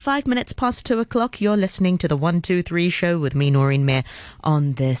5 minutes past 2 o'clock, you're listening to the 123 show with me, Noreen Mir,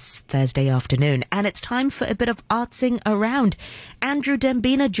 on this Thursday afternoon. And it's time for a bit of artsing around. Andrew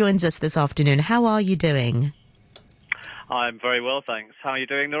Dembina joins us this afternoon. How are you doing? I'm very well, thanks. How are you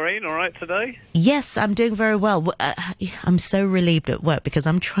doing, Noreen? All right today? Yes, I'm doing very well. I'm so relieved at work because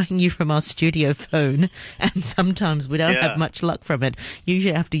I'm trying you from our studio phone, and sometimes we don't have much luck from it.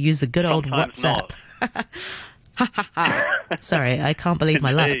 Usually I have to use the good old WhatsApp. Sorry, I can't believe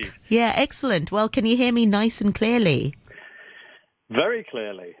my luck. Yeah, excellent. Well, can you hear me nice and clearly? Very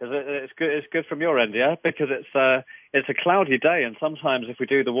clearly. It's good. It's good from your end, yeah, because it's a cloudy day, and sometimes if we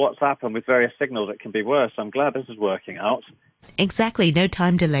do the WhatsApp and with various signals, it can be worse. I'm glad this is working out. Exactly. No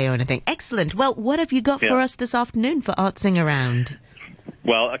time delay or anything. Excellent. Well, what have you got for us this afternoon for Artsing Around?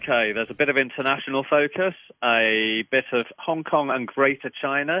 Well, okay, there's a bit of international focus, a bit of Hong Kong and Greater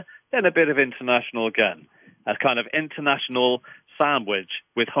China, then a bit of international again. A kind of international sandwich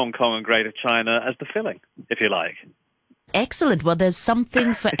with Hong Kong and Greater China as the filling, if you like. Excellent. Well, there's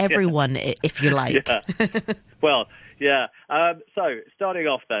something for everyone, if you like. Well, yeah. So starting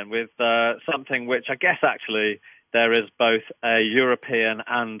off then with something which I guess actually there is both a European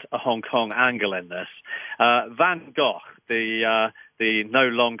and a Hong Kong angle in this. Van Gogh, the no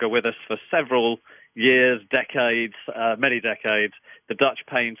longer with us for several years, decades, many decades, the Dutch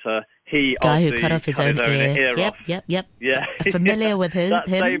painter, guy who cut off his own ear. Yep. Yeah. Familiar with his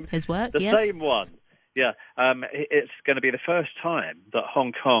work? The same one. Yeah. It's going to be the first time that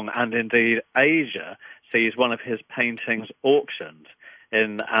Hong Kong and indeed Asia sees one of his paintings auctioned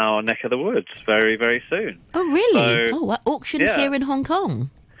in our neck of the woods very, very soon. Oh, really? So, auctioned here in Hong Kong?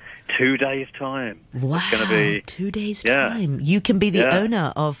 2 days' time. Wow, it's going to be 2 days' time. You can be the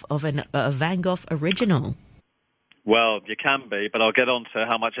owner of a Van Gogh original. Well, you can be, but I'll get on to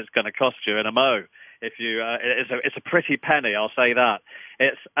how much it's going to cost you in a mo. If you, it's a pretty penny, I'll say that.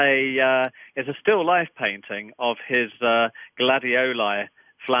 It's a still life painting of his gladioli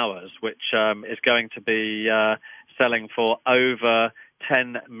flowers, which is going to be selling for over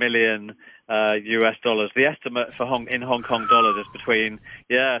 10 million US dollars. The estimate for in Hong Kong dollars is between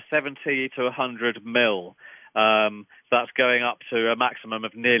 70 to 100 mil. So that's going up to a maximum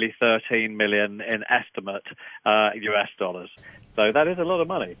of nearly 13 million in estimate US dollars. So that is a lot of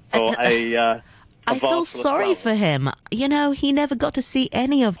money for I feel sorry for him. You know, he never got to see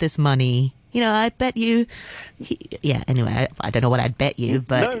any of this money. You know, I bet you... anyway, I don't know what I'd bet you,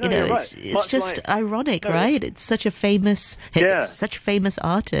 but, it's just ironic, right? It's such a famous... Such famous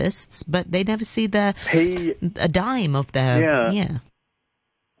artists, but they never see a dime of their... I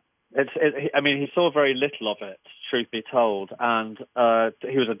mean, he saw very little of it, truth be told, and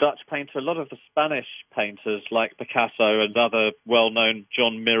he was a Dutch painter. A lot of the Spanish painters, like Picasso and other well-known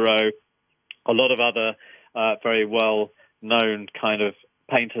John Miro, a lot of other very well-known kind of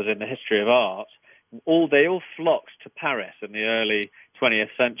painters in the history of art, they all flocked to Paris in the early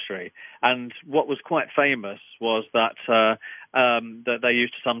 20th century. And what was quite famous was that that they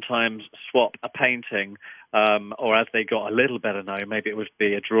used to sometimes swap a painting, or as they got a little better known, maybe it would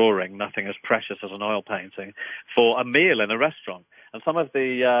be a drawing, nothing as precious as an oil painting, for a meal in a restaurant. And some of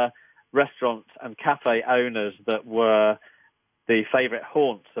the restaurant and cafe owners that were the favourite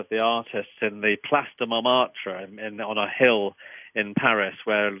haunts of the artists in the Place de Montmartre on a hill in Paris,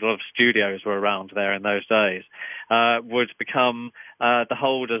 where a lot of studios were around there in those days, would become the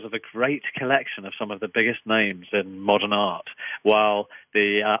holders of a great collection of some of the biggest names in modern art, while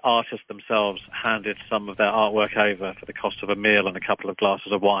the artists themselves handed some of their artwork over for the cost of a meal and a couple of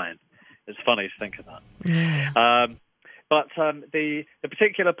glasses of wine. It's funny to think of that. Yeah. But the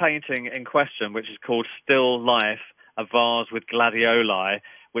particular painting in question, which is called Still Life, a vase with gladioli,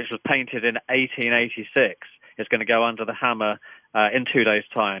 which was painted in 1886, is going to go under the hammer in 2 days'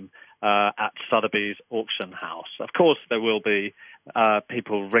 time at Sotheby's auction house. Of course, there will be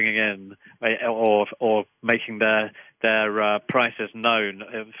people ringing in or making their prices known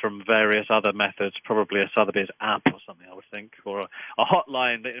from various other methods, probably a Sotheby's app or something, I would think, or a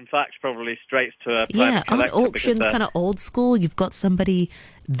hotline that, in fact, probably straight to a private collector. Aren't auctions kind of old school? You've got somebody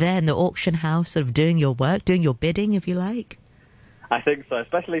there in the auction house sort of doing your work, doing your bidding, if you like. I think so,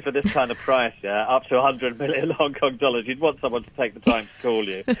 especially for this kind of price, up to 100 million Hong Kong dollars. You'd want someone to take the time to call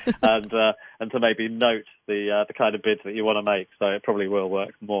you and to maybe note the kind of bids that you want to make. So it probably will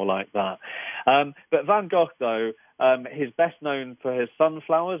work more like that. But Van Gogh, though, he's best known for his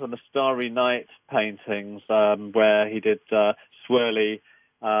sunflowers and the Starry Night paintings, where he did swirly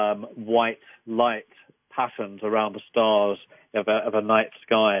white light patterns around the stars of a night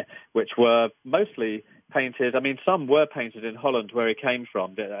sky, which were mostly painted. I mean, some were painted in Holland, where he came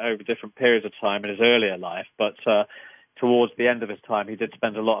from, over different periods of time in his earlier life, but towards the end of his time, he did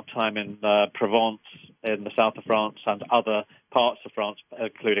spend a lot of time in Provence, in the south of France, and other parts of France,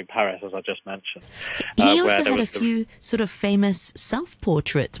 including Paris, as I just mentioned. He also had a few sort of famous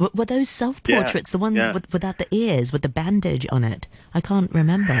self-portraits. Were those self-portraits the ones without the ears, with the bandage on it? I can't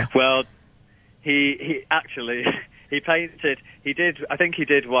remember. Well, he actually... I think he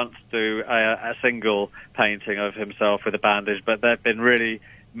did once do a single painting of himself with a bandage, but they've been really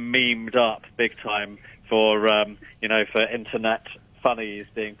memed up big time for, for internet funnies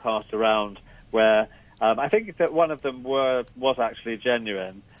being passed around, where I think that one of them was actually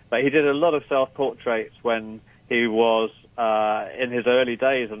genuine, but he did a lot of self-portraits when he was in his early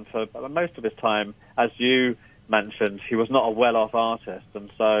days, and for most of his time, as you mentioned, he was not a well-off artist,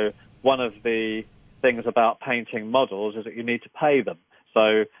 and so one of the things about painting models is that you need to pay them.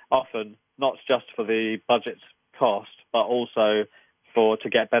 So often, not just for the budget cost, but also to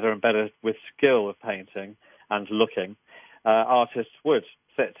get better and better with skill of painting and looking, artists would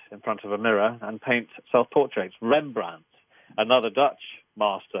sit in front of a mirror and paint self-portraits. Rembrandt, another Dutch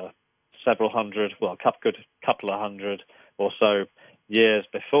master, couple of hundred or so years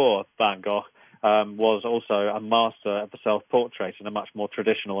before Van Gogh, was also a master of the self-portrait in a much more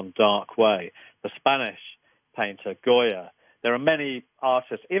traditional and dark way. The Spanish painter, Goya. There are many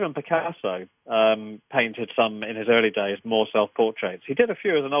artists, even Picasso painted some in his early days, more self-portraits. He did a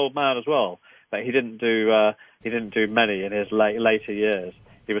few as an old man as well, but he didn't do many in his later years.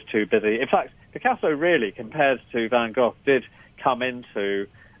 He was too busy. In fact, Picasso really, compared to Van Gogh, did come into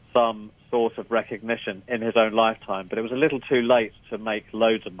some sort of recognition in his own lifetime, but it was a little too late to make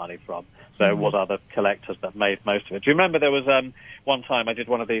loads of money from. So it was other collectors that made most of it. Do you remember there was one time I did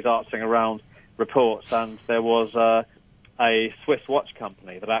one of these Artsing Around reports, and there was a Swiss watch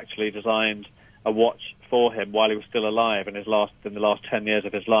company that actually designed a watch for him while he was still alive in the last 10 years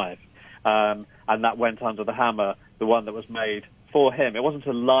of his life, and that went under the hammer. The one that was made for him. It wasn't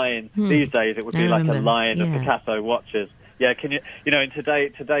a line. These days, it would be like a line of Picasso watches. Yeah, in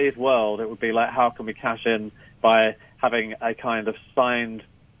today's world, it would be like, how can we cash in by having a kind of signed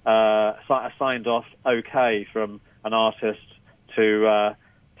off okay from an artist to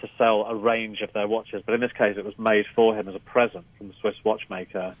sell a range of their watches, but in this case it was made for him as a present from the Swiss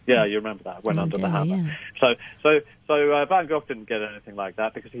watchmaker. Yeah, you remember that, went under the hammer. Yeah. So Van Gogh didn't get anything like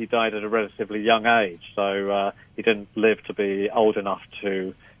that because he died at a relatively young age, so he didn't live to be old enough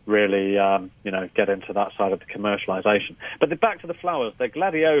to really get into that side of the commercialization. But back to the flowers, they're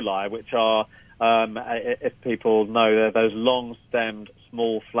gladioli, which are, if people know, they're those long-stemmed,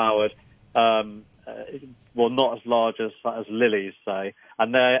 small-flowered, not as large as lilies, say.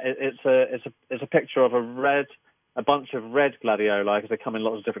 And it's a picture of a bunch of red gladioli, because they come in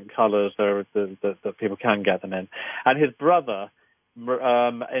lots of different colours that people can get them in. And his brother, in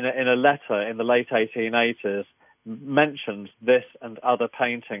a letter in the late 1880s, mentioned this and other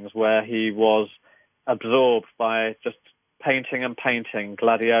paintings where he was absorbed by just painting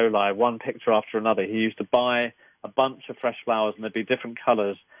gladioli, one picture after another. He used to buy a bunch of fresh flowers, and there'd be different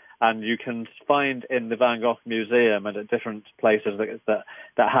colours. And you can find in the Van Gogh Museum and at different places that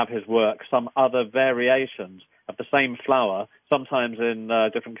have his work some other variations of the same flower, sometimes in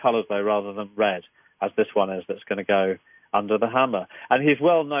different colours, though, rather than red, as this one is that's going to go under the hammer. And he's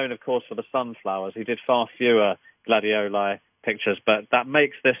well known, of course, for the sunflowers. He did far fewer gladioli pictures, but that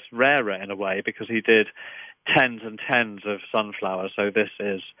makes this rarer in a way because he did tens and tens of sunflowers. So this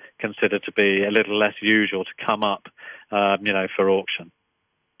is considered to be a little less usual to come up, for auction.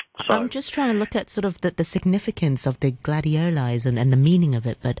 So, I'm just trying to look at sort of the significance of the gladiolis and the meaning of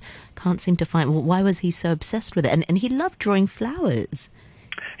it, but can't seem to find, why was he so obsessed with it? And he loved drawing flowers.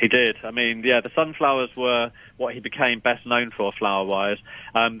 He did. I mean, the sunflowers were what he became best known for flower-wise.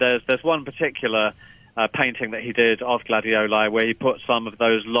 There's one particular painting that he did of gladioli where he put some of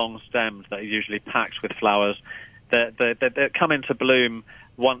those long stems that are usually packed with flowers that come into bloom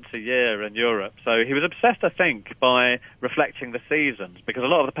once a year in Europe. So he was obsessed, I think, by reflecting the seasons, because a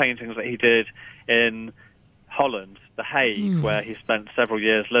lot of the paintings that he did in Holland, The Hague, where he spent several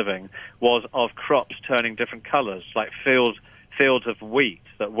years living, was of crops turning different colours, like fields of wheat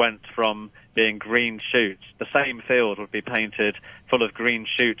that went from being green shoots. The same field would be painted full of green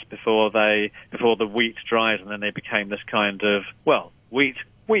shoots before the wheat dried, and then they became this kind of, wheat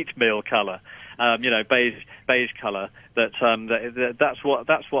meal colour. Beige colour. That's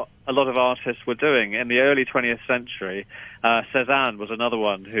what a lot of artists were doing in the early 20th century. Cézanne was another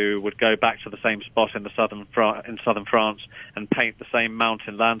one who would go back to the same spot in southern France and paint the same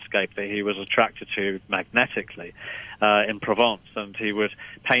mountain landscape that he was attracted to magnetically in Provence, and he would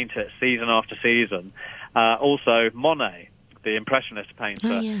paint it season after season. Also, Monet. the Impressionist painter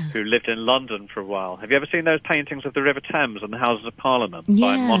Oh, yeah. who lived in London for a while. Have you ever seen those paintings of the River Thames and the Houses of Parliament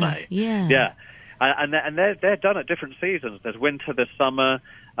by Monet? Yeah. Yeah. And they're done at different seasons. There's winter, there's summer,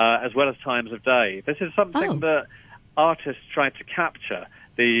 as well as times of day. This is something that artists try to capture,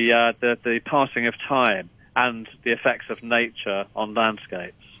 the passing of time and the effects of nature on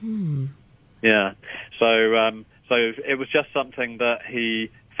landscapes. Yeah. So it was just something that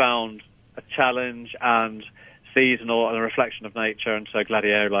he found a challenge and seasonal and a reflection of nature, and so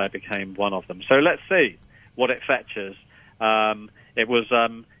Gladioli became one of them. So let's see what it fetches. It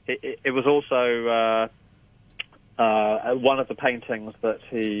was also one of the paintings that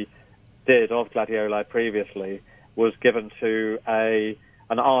he did of Gladioli previously was given to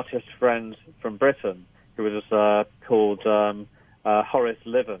an artist friend from Britain who was called Horace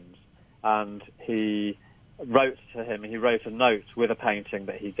Livens, and he wrote to him. He wrote a note with a painting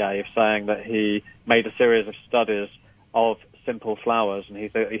that he gave, saying that he made a series of studies of simple flowers, and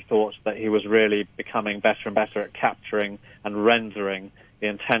he thought that he was really becoming better and better at capturing and rendering the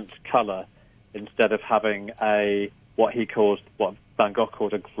intense colour instead of having what Van Gogh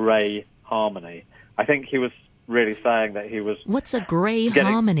called a grey harmony. I think he was really saying that he was... What's a grey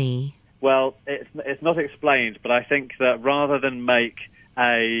harmony? Well, it's not explained, but I think that rather than make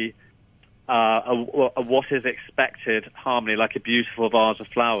a what is expected harmony, like a beautiful vase of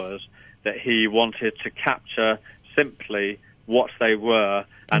flowers, that he wanted to capture simply what they were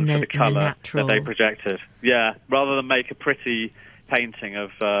and for the colour that they projected. Yeah, rather than make a pretty painting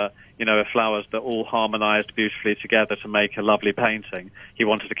of of flowers that all harmonised beautifully together to make a lovely painting, he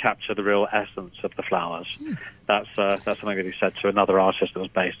wanted to capture the real essence of the flowers. That's something that he said to another artist that was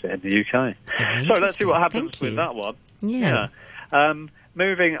based in the UK. So let's see what happens with that one. Yeah.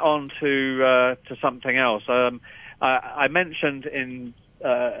 Moving on to something else. I mentioned in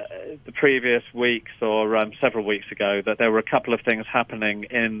the previous weeks or several weeks ago that there were a couple of things happening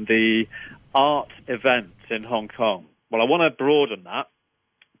in the art events in Hong Kong. Well, I want to broaden that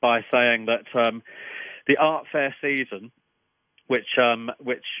by saying that the art fair season, which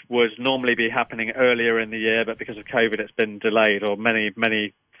would normally be happening earlier in the year, but because of COVID it's been delayed, or many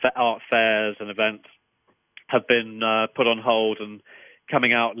art fairs and events have been put on hold and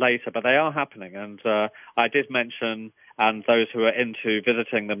coming out later, but they are happening. And I did mention, and those who are into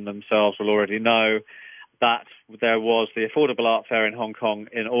visiting them themselves will already know, that there was the Affordable Art Fair in Hong Kong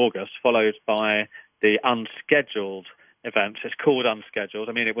in August, followed by the Unscheduled event. It's called Unscheduled.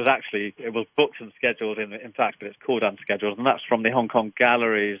 I mean, it was booked and scheduled in fact, but it's called Unscheduled, and that's from the Hong Kong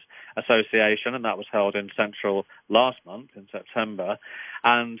Galleries Association, and that was held in Central last month in September.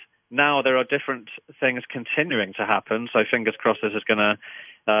 And now there are different things continuing to happen, so fingers crossed this is going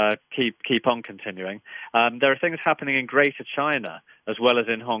to keep on continuing. There are things happening in Greater China as well as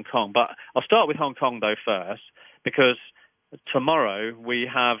in Hong Kong, but I'll start with Hong Kong though first, because tomorrow we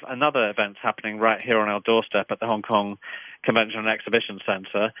have another event happening right here on our doorstep at the Hong Kong Convention and Exhibition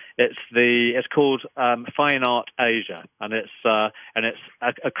Centre. It's called Fine Art Asia, and it's a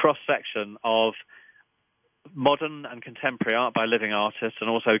cross section of modern and contemporary art by living artists, and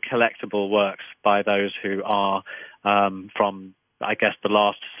also collectible works by those who are from, I guess, the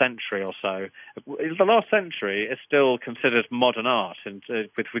last century or so. The last century is still considered modern art, and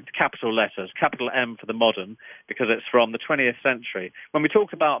with capital letters, capital M for the modern, because it's from the 20th century. When we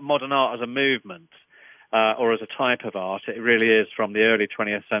talk about modern art as a movement or as a type of art, it really is from the early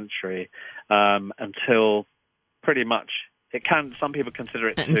 20th century until pretty much some people consider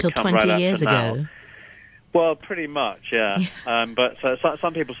it to until come 20 right up years to ago. now. Well, pretty much, yeah. But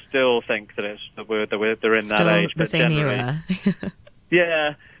some people still think that they're in still that age, the but same generally, era.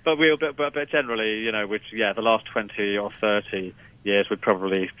 yeah. But generally, the last 20 or 30 years would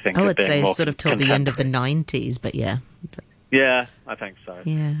probably think. I of would being say more sort of till the end of the 90s, but yeah. Yeah, I think so.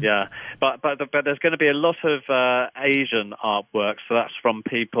 Yeah. But there's going to be a lot of Asian artwork, so that's from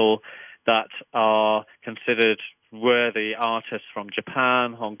people that are considered worthy artists from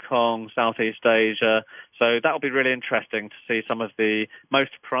Japan, Hong Kong, Southeast Asia. So that will be really interesting to see some of the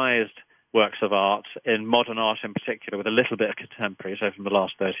most prized works of art, in modern art in particular, with a little bit of contemporary, so from the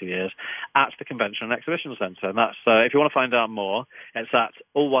last 30 years, at the Convention and Exhibition Centre. And that's, if you want to find out more, it's at,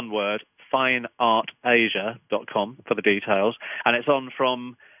 all one word, fineartasia.com for the details. And it's on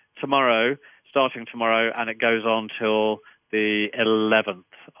from starting tomorrow, and it goes on till the 11th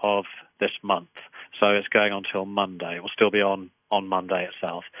of this month. So it's going on till Monday. It will still be on Monday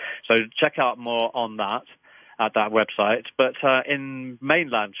itself. So check out more on that at that website. But in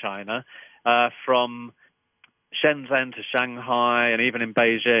mainland China, from Shenzhen to Shanghai and even in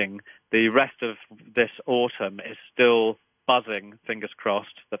Beijing, the rest of this autumn is still buzzing, fingers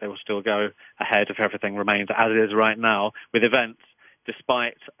crossed, that they will still go ahead if everything remains as it is right now with events,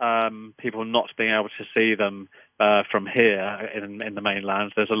 despite people not being able to see them from here in the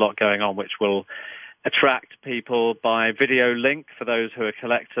mainland. There's a lot going on which will attract people by video link for those who are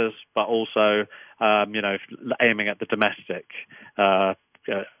collectors, but also, aiming at the domestic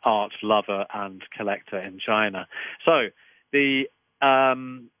art lover and collector in China. So there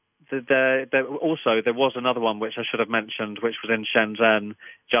was another one which I should have mentioned, which was in Shenzhen,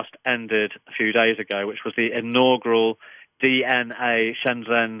 just ended a few days ago, which was the inaugural DNA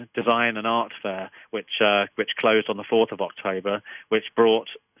Shenzhen Design and Art Fair, which closed on the 4th of October, which brought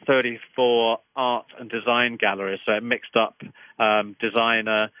 34 art and design galleries. So it mixed up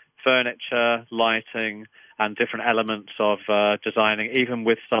designer, furniture, lighting, and different elements of designing, even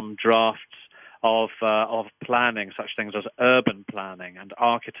with some drafts of planning, such things as urban planning and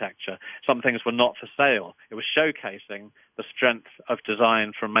architecture. Some things were not for sale. It was showcasing the strength of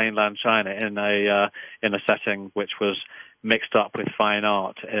design from mainland China in a setting which was mixed up with fine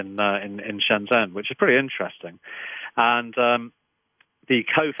art in Shenzhen, which is pretty interesting. And the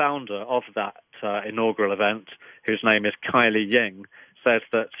co-founder of that inaugural event, whose name is Kylie Ying, said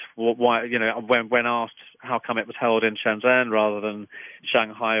that when asked how come it was held in Shenzhen rather than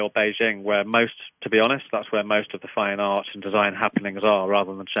Shanghai or Beijing, where to be honest, that's where most of the fine art and design happenings are,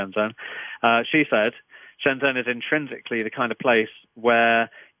 rather than Shenzhen, she said Shenzhen is intrinsically the kind of place where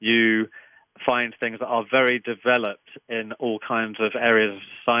you find things that are very developed in all kinds of areas of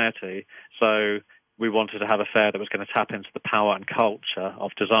society. So we wanted to have a fair that was going to tap into the power and culture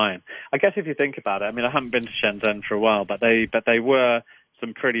of design. I guess if you think about it, I mean, I haven't been to Shenzhen for a while, but they were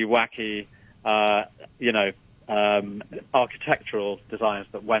some pretty wacky, architectural designs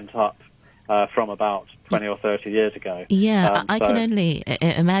that went up from about 20 or 30 years ago. Yeah, I can only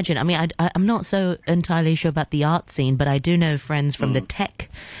imagine. I mean, I'm not so entirely sure about the art scene, but I do know friends from the tech,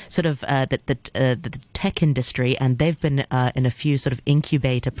 sort of the tech industry, and they've been in a few sort of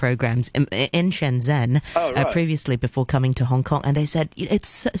incubator programs in Shenzhen previously before coming to Hong Kong, and they said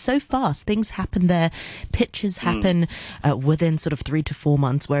it's so fast. Things happen there, pitches happen within sort of 3 to 4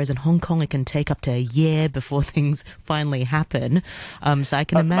 months, whereas in Hong Kong it can take up to a year before things finally happen. So I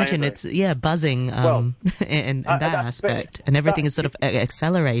can imagine it's buzzing in that aspect, and everything is sort of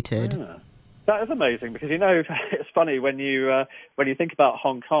accelerated. Yeah. That is amazing because it's funny when you think about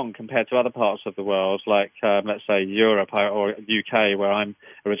Hong Kong compared to other parts of the world, like let's say Europe or UK, where I'm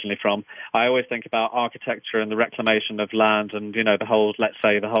originally from. I always think about architecture and the reclamation of land, and the whole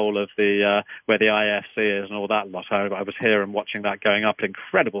of the where the IFC is and all that lot. I was here and watching that going up at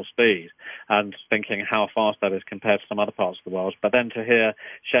incredible speed, and thinking how fast that is compared to some other parts of the world. But then to hear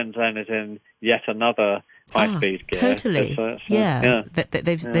Shenzhen is in yet another high-speed gear. Totally.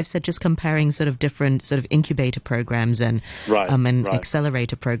 They've said just comparing sort of different sort of incubator programs and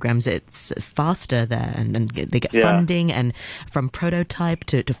accelerator programs, it's faster there, and they get funding, and from prototype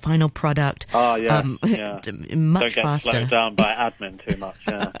to final product. Much Don't get faster. slowed down by admin too much.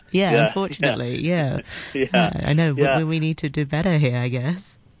 Unfortunately, I know. We need to do better here, I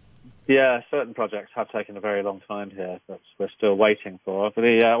guess. Yeah, certain projects have taken a very long time here that we're still waiting for. But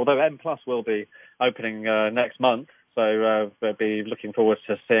although M+ will be opening next month, so we'll be looking forward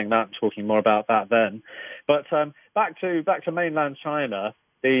to seeing that, talking more about that then. But back to mainland China,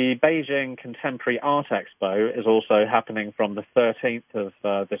 the Beijing Contemporary Art Expo is also happening from the 13th of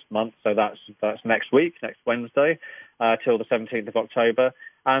this month, so that's next week, next Wednesday, till the 17th of October.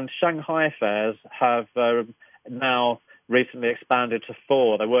 And Shanghai fairs have now recently expanded to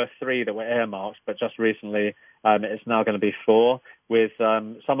 4. There were 3 that were earmarked, but just recently it's now going to be 4, with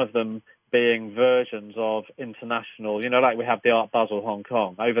some of them being versions of international, like we have the Art Basel Hong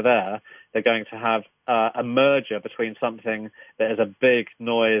Kong. Over there, they're going to have a merger between something that is a big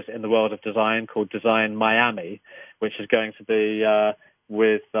noise in the world of design called Design Miami, which is going to be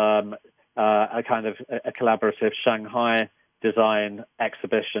with a kind of a collaborative Shanghai design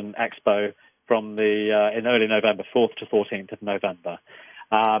expo from in early November, 4th to 14th of November.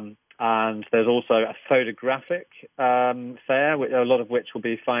 And there's also a photographic fair, a lot of which will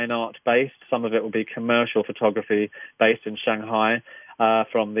be fine art based. Some of it will be commercial photography based in Shanghai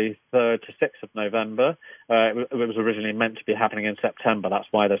from the 3rd to 6th of November. It was originally meant to be happening in September. That's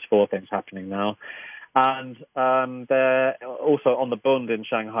why there's 4 things happening now. And there also on the Bund in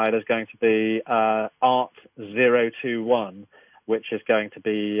Shanghai, there's going to be Art 021, which is going to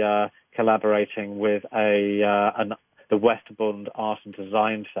be collaborating with the West Bund Art and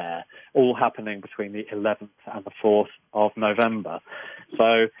Design Fair, all happening between the 11th and the 4th of November.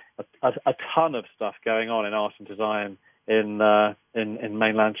 So a ton of stuff going on in art and design in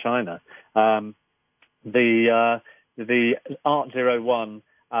mainland China. The the Art01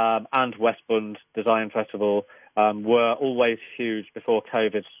 and West Bund Design Festival were always huge before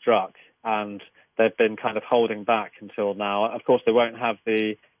COVID struck, and they've been kind of holding back until now. Of course, they won't have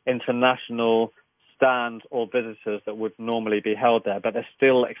the international stand or visitors that would normally be held there, but they're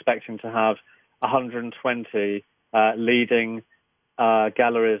still expecting to have 120 leading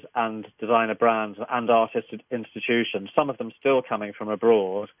galleries and designer brands and artist institutions, some of them still coming from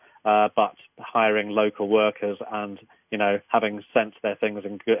abroad, but hiring local workers and, having sent their things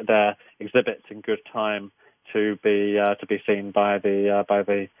and their exhibits in good time to be seen by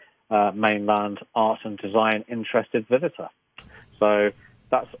the mainland art and design interested visitor. So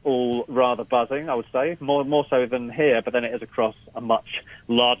that's all rather buzzing, I would say, more so than here, but then it is across a much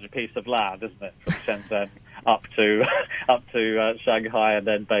larger piece of land, isn't it, from Shenzhen up to Shanghai and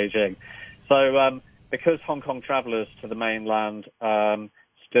then Beijing. So because Hong Kong travellers to the mainland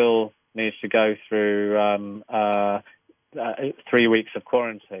still needs to go through 3 weeks of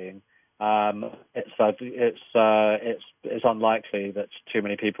quarantine, it's unlikely that too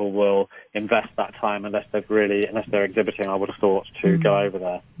many people will invest that time unless they're exhibiting, I would have thought, to go over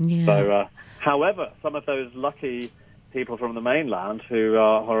there. Yeah. So, however, some of those lucky people from the mainland who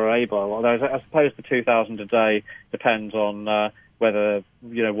are able, although I suppose the 2,000 a day depends on whether,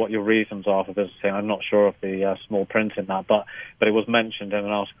 what your reasons are for visiting. I'm not sure of the small print in that, but it was mentioned in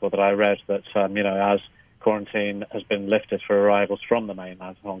an article that I read that, as quarantine has been lifted for arrivals from the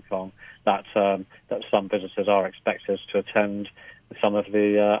mainland to Hong Kong, that some visitors are expected to attend some of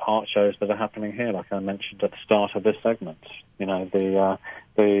the art shows that are happening here, like I mentioned at the start of this segment. The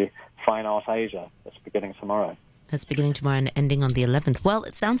Fine Art Asia that's beginning tomorrow. That's beginning tomorrow and ending on the 11th. Well,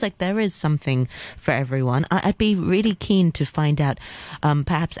 it sounds like there is something for everyone. I'd be really keen to find out,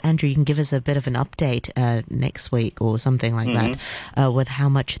 perhaps, Andrew, you can give us a bit of an update next week or something like that, with how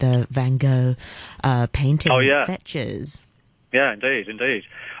much the Van Gogh painting fetches. Yeah, indeed.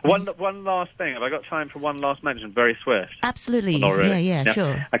 One last thing. Have I got time for one last mention? Very swift. Absolutely. Really? Yeah,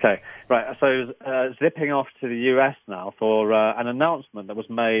 sure. Okay, right. So zipping off to the US now for an announcement that was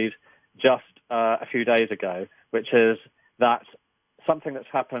made just a few days ago, which is that something that's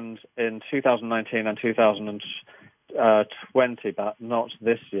happened in 2019 and 2020, but not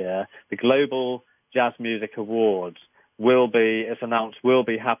this year, the Global Jazz Music Awards will be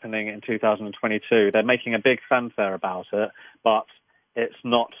happening in 2022. They're making a big fanfare about it, but it's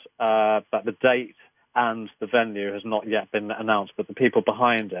not, but the date and the venue has not yet been announced, but the people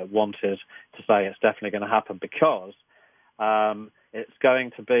behind it wanted to say it's definitely going to happen because it's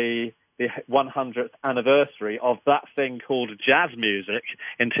going to be the 100th anniversary of that thing called jazz music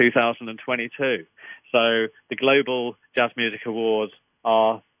in 2022. So the Global Jazz Music Awards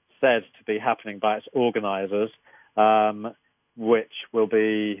are said to be happening by its organisers, which will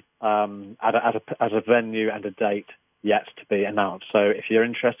be at a venue and a date yet to be announced. So if you're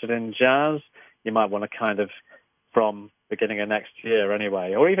interested in jazz, you might want to kind of, from beginning of next year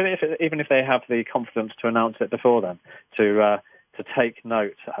anyway, or even if they have the confidence to announce it before then, to take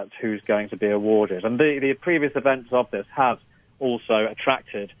note at who's going to be awarded. And the previous events of this have also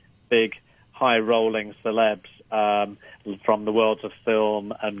attracted big, high-rolling celebs from the worlds of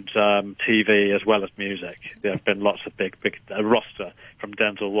film and TV as well as music. There have been lots of big roster from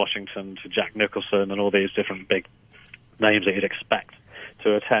Denzel Washington to Jack Nicholson and all these different big names that you'd expect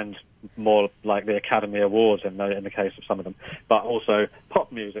to attend more like the Academy Awards in the case of some of them, but also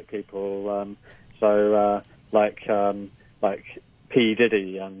pop music people, like P.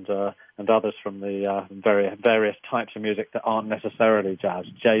 Diddy and others from the various types of music that aren't necessarily jazz,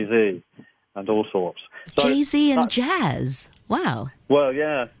 Jay-Z and all sorts. So Jay-Z and jazz. Wow. Well,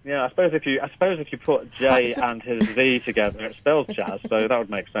 yeah. I suppose if you put J and his Z together, it spells jazz. So that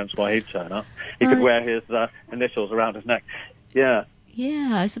would make sense why he'd turn up. He could wear his initials around his neck. Yeah.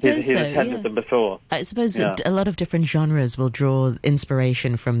 Yeah, I suppose he's attended them before. I suppose a lot of different genres will draw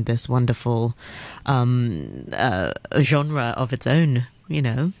inspiration from this wonderful genre of its own,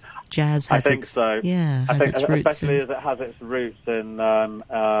 Jazz has its roots. Especially as it has its roots in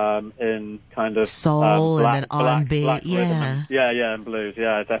kind of soul and then R&B, and blues,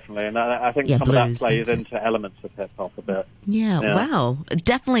 definitely. And I think some of that plays into elements of hip hop a bit. Yeah, wow,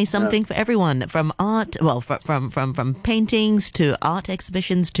 definitely something for everyone, from art, from paintings to art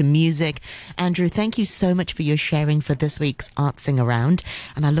exhibitions to music. Andrew, thank you so much for your sharing for this week's Art Sing Around,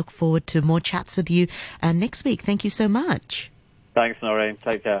 and I look forward to more chats with you next week. Thank you so much. Thanks, Noreen.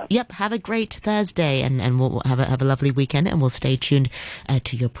 Take care. Yep, have a great Thursday and we'll have a lovely weekend, and we'll stay tuned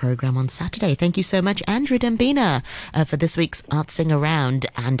to your program on Saturday. Thank you so much, Andrew Dembina, for this week's Art Sing Around.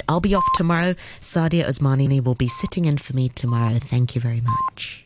 And I'll be off tomorrow. Sadia Osmani will be sitting in for me tomorrow. Thank you very much.